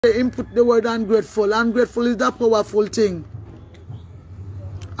input the word ungrateful. Ungrateful is the powerful thing.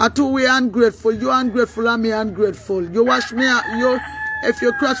 I two we ungrateful. You ungrateful and me ungrateful. You wash me if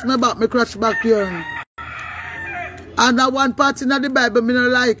you crush me back, me crush back you. And that one part in the Bible me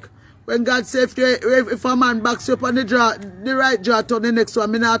not like. When God says if a man backs you up on the right jaw, turn the next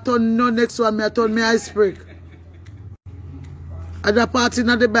one. Me not turn no next one, me I turn me ice break. And that part in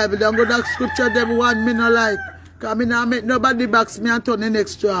the Bible, they go that scripture them one me not like. Because me not make nobody backs me and turn the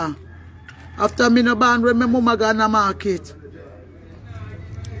next jaw. After me no born when my mama gonna market.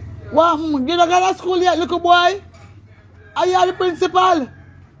 What? You don't go to school yet, little boy? Are you the principal?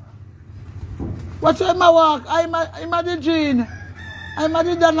 Watch my walk. I'm at the Jean. I'm at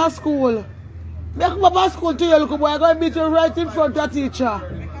the Dana school. Me come up at school to you, little boy. I'm going to beat you right in front of the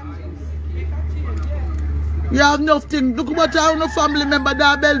teacher. You have nothing. Look about how no family member there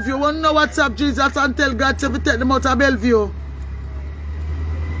at Bellevue. You want to know what's up, Jesus, and tell God to take them out of Bellevue.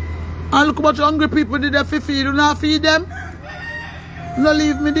 And look about hungry people did they feed. You not feed them? No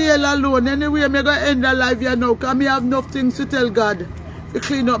leave me the hell alone. Anyway, I'm going to end the life here now. Because I have nothing to tell God. To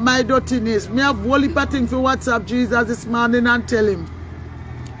clean up my dirtiness. I have one heap of things for WhatsApp Jesus this morning and tell him.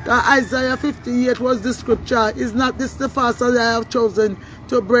 Isaiah 58 was the scripture. Is not this the fast that I have chosen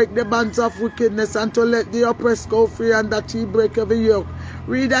to break the bands of wickedness and to let the oppressed go free and that he break every yoke?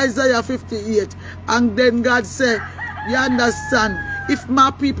 Read Isaiah 58. And then God said, you understand, if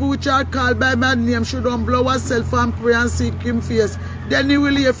my people which are called by my name should humble ourselves and pray and seek him face, then he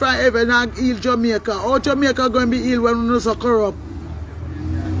will hear from heaven and heal Jamaica. How Jamaica going to be healed when we are so corrupt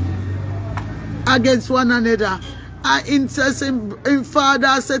against one another? And incest in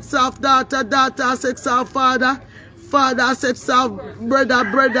father sets off daughter, daughter sets off father, father sets off brother,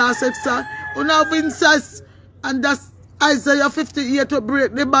 brother sets off. You have incest, and that's Isaiah 58 to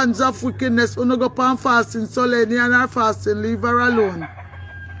break the bands of wickedness. You go pan fasting, Solaine and her fasting, leave her alone.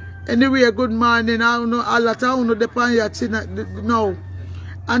 Anyway, good morning. I know a lot of you depend here now.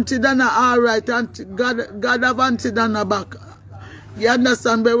 Auntie Dana, alright, God have Auntie Dana back. You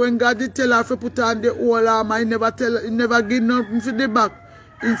understand? But when God did tell her to put on the whole armor, he never give nothing for the back.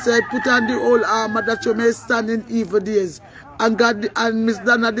 He said, put on the whole armor that you may stand in evil days. And God and Miss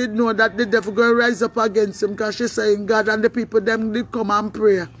Dana did know that the devil going to rise up against him because she's saying God and the people them did come and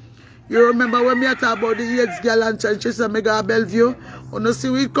pray. You remember when me talk about the AIDS girl and she said, me go to Bellevue. When you see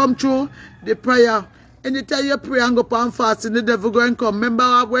we come through the prayer. Anytime you pray and go up and fasting, the devil going to come.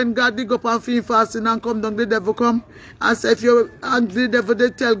 Remember when God did go up and fasting and come down, the devil come? And say, if you're hungry, the devil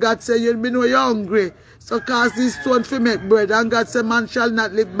they tell God, say, you know you're hungry. So cast these stones to make bread. And God said, man shall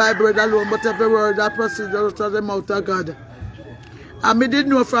not live by bread alone, but every word that proceeds out of the mouth of God. And me did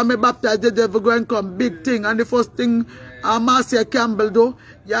know from me baptized, the devil going to come. Big thing. And the first thing Marcia Campbell do,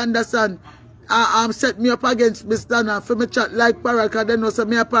 you understand? Set me up against Miss Dana for me chat like parrot, because they know say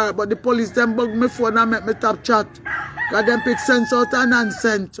me a parrot, but the police them bug me phone and make me tap chat. Because them pick sense out of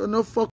nonsense. So no fuck.